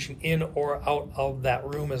communication in or out of that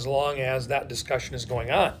room as long as that discussion is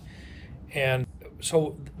going on. And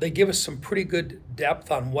so they give us some pretty good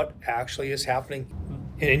depth on what actually is happening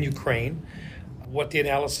in Ukraine, what the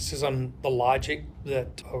analysis is on the logic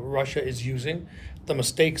that Russia is using, the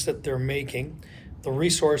mistakes that they're making, the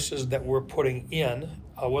resources that we're putting in,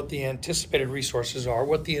 what the anticipated resources are,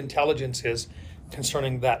 what the intelligence is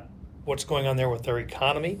concerning that, what's going on there with their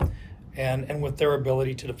economy and with their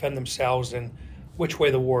ability to defend themselves and which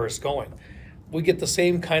way the war is going. We get the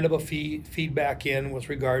same kind of a feedback in with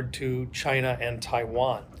regard to China and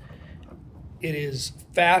Taiwan. It is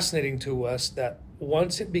fascinating to us that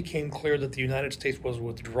once it became clear that the United States was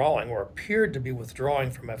withdrawing, or appeared to be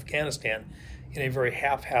withdrawing from Afghanistan in a very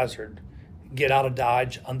haphazard get out of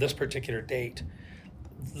Dodge on this particular date,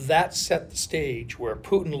 that set the stage where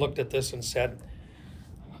Putin looked at this and said,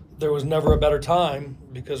 there was never a better time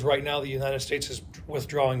because right now the United States is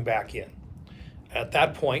withdrawing back in. At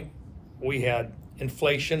that point, we had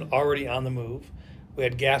inflation already on the move. We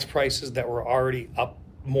had gas prices that were already up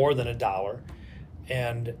more than $1.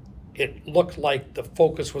 And it looked like the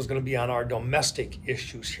focus was going to be on our domestic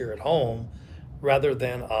issues here at home rather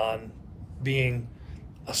than on being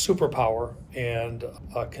a superpower and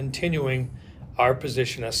continuing our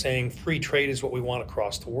position as saying free trade is what we want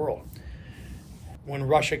across the world. When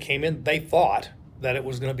Russia came in, they thought that it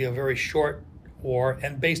was going to be a very short war,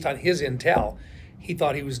 and based on his intel, he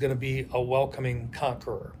thought he was going to be a welcoming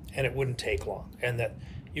conqueror, and it wouldn't take long, and that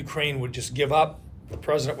Ukraine would just give up, the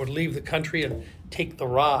president would leave the country and take the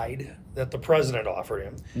ride that the president offered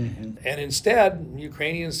him. Mm-hmm. And instead,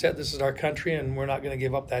 Ukrainians said, this is our country, and we're not going to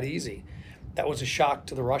give up that easy. That was a shock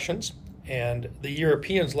to the Russians, and the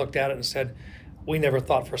Europeans looked at it and said, we never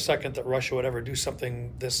thought for a second that Russia would ever do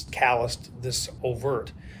something this calloused, this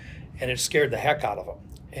overt, and it scared the heck out of them.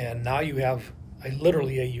 And now you have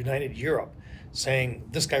literally a united Europe saying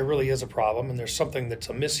this guy really is a problem and there's something that's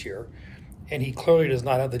amiss here, and he clearly does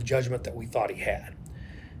not have the judgment that we thought he had.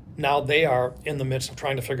 Now they are in the midst of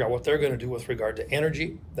trying to figure out what they're going to do with regard to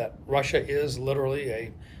energy, that Russia is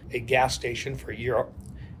literally a gas station for Europe,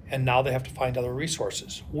 and now they have to find other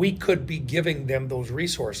resources. We could be giving them those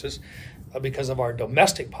resources because of our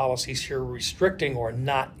domestic policies here restricting or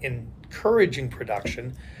not encouraging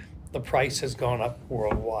production. The price has gone up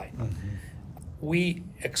worldwide. Mm-hmm. We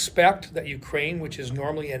expect that Ukraine, which is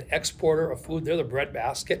normally an exporter of food, they're the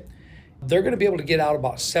breadbasket, they're going to be able to get out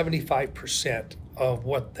about 75% of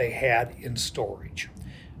what they had in storage.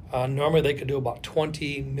 Normally they could do about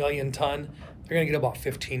 20 million ton. They're going to get about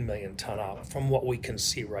 15 million ton out from what we can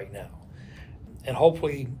see right now. And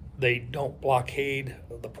hopefully they don't blockade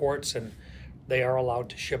the ports and they are allowed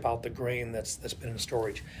to ship out the grain that's been in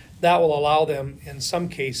storage. That will allow them, in some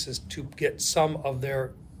cases, to get some of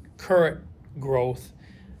their current growth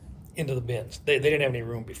into the bins. They didn't have any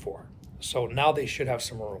room before. So now they should have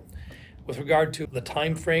some room. With regard to the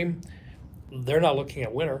time frame, they're not looking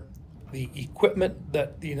at winter. The equipment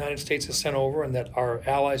that the United States has sent over and that our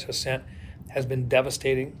allies have sent has been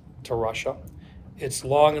devastating to Russia. It's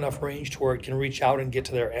long enough range to where it can reach out and get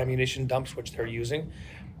to their ammunition dumps, which they're using.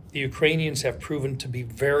 The Ukrainians have proven to be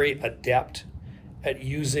very adept at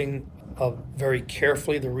using very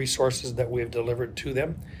carefully the resources that we have delivered to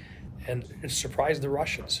them, and it surprised the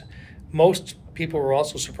Russians. Most people were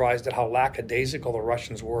also surprised at how lackadaisical the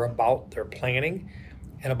Russians were about their planning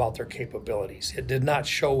and about their capabilities. It did not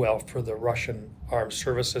show well for the Russian armed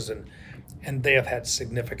services, and they have had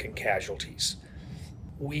significant casualties.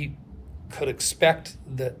 We could expect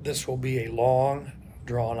that this will be a long,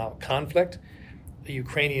 drawn-out conflict. The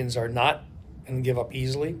Ukrainians are not going to give up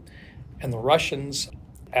easily, and the Russians,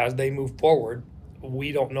 as they move forward,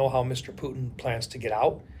 we don't know how Mr. Putin plans to get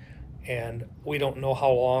out, and we don't know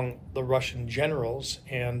how long the Russian generals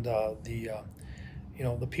and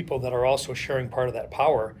the people that are also sharing part of that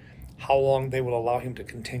power, how long they will allow him to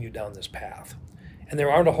continue down this path. And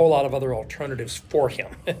there aren't a whole lot of other alternatives for him.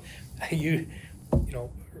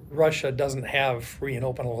 Russia doesn't have free and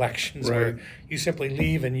open elections where you simply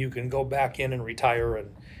leave and you can go back in and retire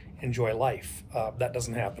and enjoy life. That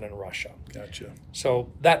doesn't happen in Russia. Gotcha.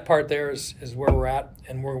 So that part there is where we're at,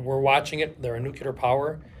 and we're watching it. They're a nuclear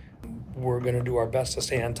power. We're going to do our best to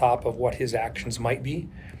stay on top of what his actions might be.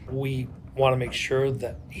 We want to make sure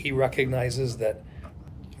that he recognizes that,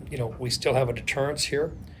 we still have a deterrence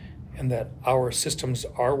here and that our systems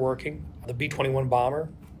are working. The B-21 bomber,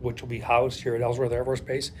 which will be housed here at Ellsworth Air Force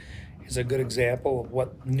Base, is a good example of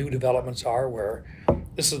what new developments are, where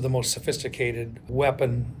this is the most sophisticated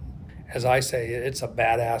weapon. As I say, it's a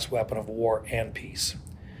badass weapon of war and peace.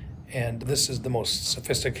 And this is the most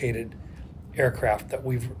sophisticated aircraft that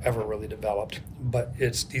we've ever really developed, but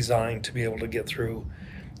it's designed to be able to get through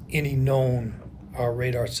any known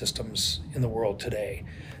radar systems in the world today,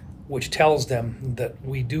 which tells them that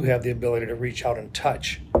we do have the ability to reach out and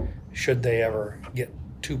touch should they ever get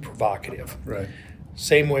too provocative. Right.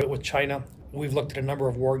 Same way with China. We've looked at a number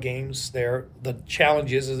of war games there. The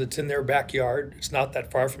challenge is it's in their backyard. It's not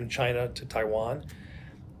that far from China to Taiwan.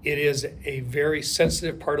 It is a very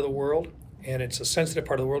sensitive part of the world, and it's a sensitive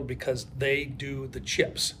part of the world because they do the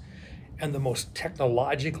chips. and the most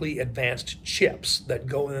technologically advanced chips that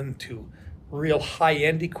go into real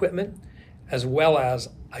high-end equipment, as well as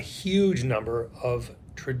a huge number of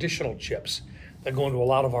traditional chips that go into a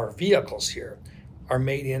lot of our vehicles here, are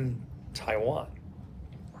made in Taiwan.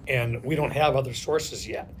 And we don't have other sources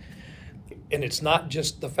yet. And it's not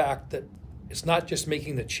just the fact that it's not just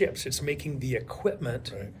making the chips, it's making the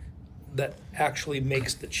equipment Right. that actually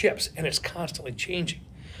makes the chips, and it's constantly changing.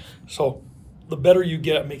 So the better you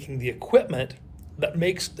get at making the equipment that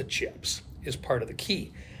makes the chips is part of the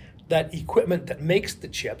key. That equipment that makes the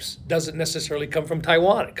chips doesn't necessarily come from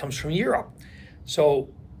Taiwan, it comes from Europe. So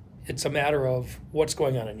it's a matter of what's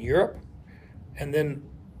going on in Europe, and then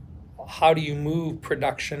how do you move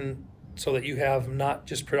production so that you have not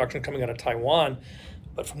just production coming out of Taiwan,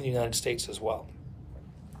 but from the United States as well.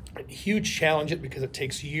 A huge challenge it because it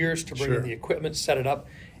takes years to bring Sure. in the equipment, set it up,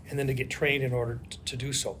 and then to get trained in order to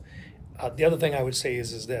do so. The other thing I would say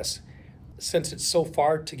is this: since it's so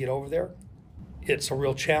far to get over there, it's a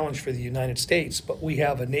real challenge for the United States, but we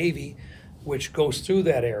have a Navy which goes through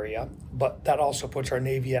that area, but that also puts our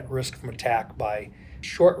Navy at risk from attack by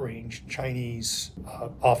short-range Chinese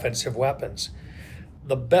offensive weapons.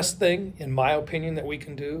 The best thing, in my opinion, that we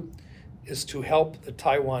can do is to help the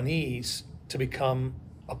Taiwanese to become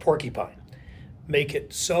a porcupine. Make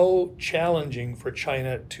it so challenging for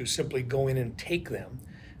China to simply go in and take them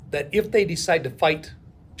that if they decide to fight,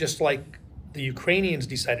 just like the Ukrainians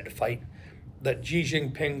decided to fight, that Xi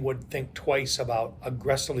Jinping would think twice about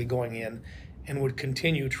aggressively going in and would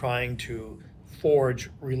continue trying to forge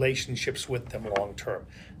relationships with them long term.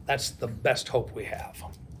 That's the best hope we have.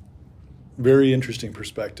 Very interesting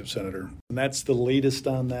perspective, Senator. And that's the latest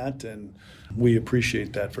on that, and we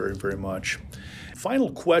appreciate that very, very much.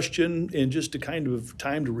 Final question, and just a kind of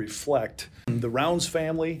time to reflect. The Rounds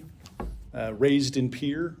family, raised in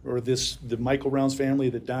Pierre, or the Michael Rounds family,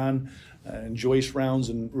 the Don and Joyce Rounds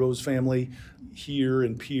and Rose family here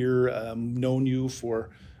in Pierre, known you for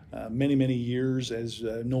many, many years, as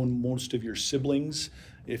known most of your siblings.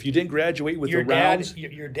 If you didn't graduate with the Rounds,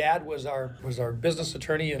 your dad was our business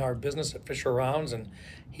attorney in our business at Fisher Rounds, and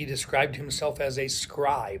he described himself as a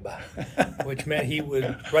scribe, which meant he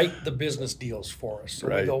would write the business deals for us. So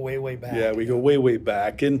Right. we go way, way back. Yeah, we go way, way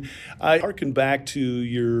back. And I harken back to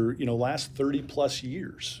your, last 30 plus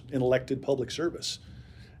years in elected public service.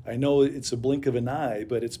 I know it's a blink of an eye,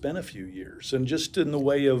 but it's been a few years. And just in the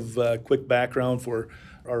way of quick background for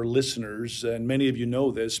our listeners, and many of you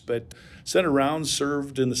know this, but Senator Rounds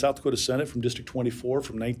served in the South Dakota Senate from District 24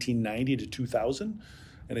 from 1990 to 2000.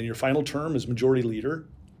 And in your final term as Majority Leader,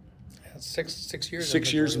 Six years.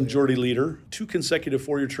 6 years as Majority Leader, 2 consecutive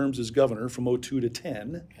 4-year terms as Governor from 02 to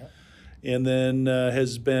 10. Yeah. And then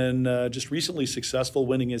has been just recently successful,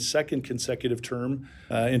 winning his 2nd consecutive term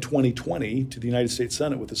in 2020 to the United States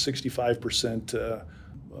Senate with a 65%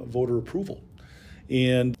 voter approval.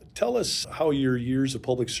 And tell us how your years of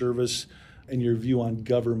public service and your view on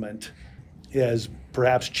government has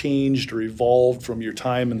perhaps changed or evolved from your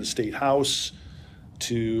time in the State House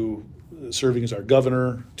to serving as our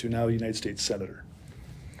governor to now the United States Senator.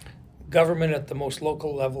 Government at the most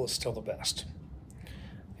local level is still the best.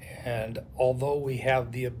 And although we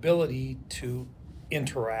have the ability to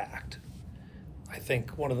interact, I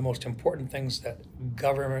think one of the most important things that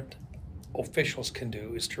government officials can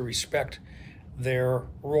do is to respect their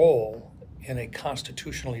role in a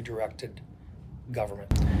constitutionally directed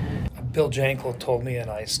government. Bill Jankel told me,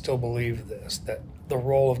 and I still believe this, that the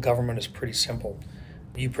role of government is pretty simple.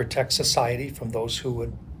 You protect society from those who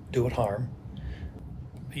would do it harm.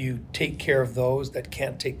 You take care of those that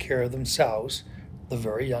can't take care of themselves, the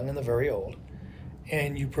very young and the very old.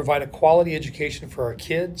 And you provide a quality education for our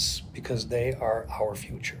kids because they are our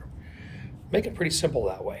future. Make it pretty simple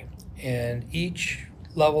that way. And each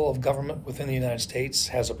level of government within the United States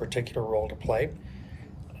has a particular role to play.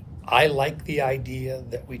 I like the idea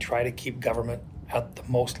that we try to keep government at the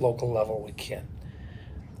most local level we can.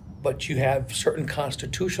 But you have certain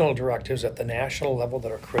constitutional directives at the national level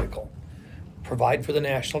that are critical. Provide for the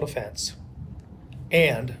national defense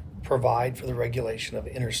and provide for the regulation of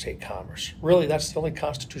interstate commerce. Really, that's the only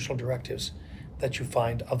constitutional directives that you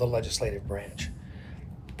find of the legislative branch.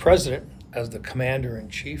 The president, as the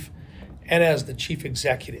commander-in-chief and as the chief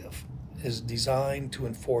executive, is designed to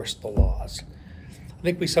enforce the laws. I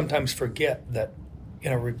think we sometimes forget that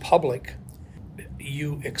in a republic,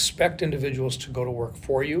 you expect individuals to go to work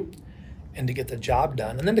for you and to get the job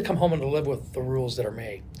done, and then to come home and to live with the rules that are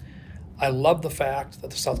made. I love the fact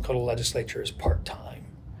that the South Dakota legislature is part-time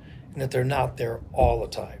and that they're not there all the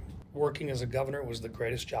time. Working as a governor was the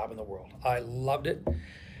greatest job in the world. I loved it.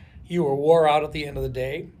 You were wore out at the end of the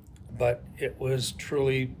day, but it was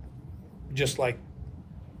truly just like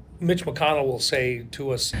Mitch McConnell will say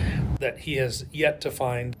to us that he has yet to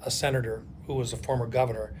find a senator who was a former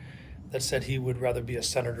governor that said he would rather be a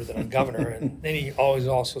senator than a governor. And then he always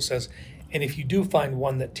also says, and if you do find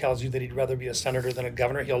one that tells you that he'd rather be a senator than a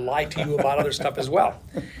governor, he'll lie to you about other stuff as well.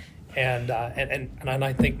 And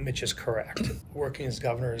I think Mitch is correct. Working as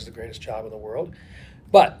governor is the greatest job in the world.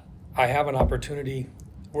 But I have an opportunity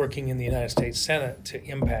working in the United States Senate to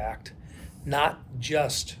impact not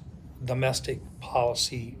just domestic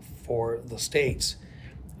policy for the states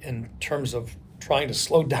in terms of trying to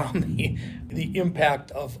slow down the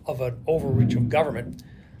impact of an overreach of government,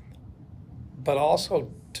 but also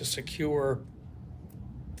to secure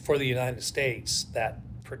for the United States that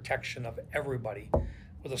protection of everybody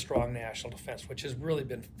with a strong national defense, which has really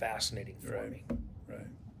been fascinating for me. Right.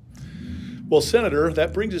 Well, Senator,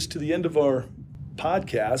 that brings us to the end of our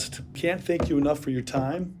podcast. Can't thank you enough for your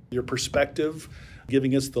time, your perspective,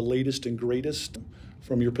 giving us the latest and greatest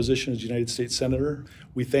from your position as United States Senator.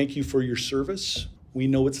 We thank you for your service. We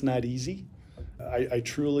know it's not easy. I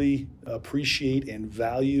truly appreciate and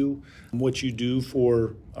value what you do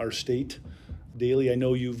for our state daily. I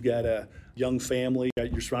know you've got a young family.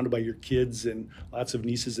 You're surrounded by your kids and lots of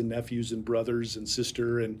nieces and nephews and brothers and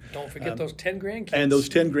sister. And don't forget those 10 grandkids. And those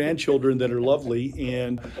 10 grandchildren that are lovely.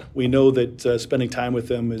 And we know that spending time with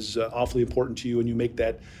them is awfully important to you, and you make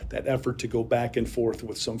that effort to go back and forth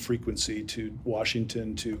with some frequency to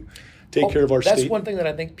Washington to take care of our state. That's one thing that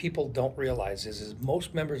I think people don't realize is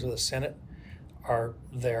most members of the Senate are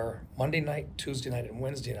there Monday night, Tuesday night, and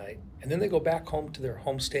Wednesday night, and then they go back home to their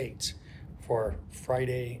home states for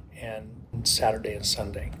Friday and Saturday and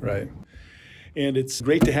Sunday. Right. And it's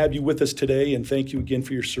great to have you with us today, and thank you again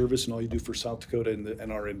for your service and all you do for South Dakota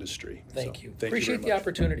and our industry. Thank you. Thank Appreciate you the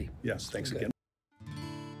opportunity. Yes, thanks again.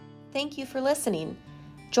 Thank you for listening.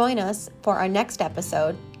 Join us for our next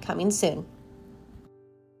episode coming soon.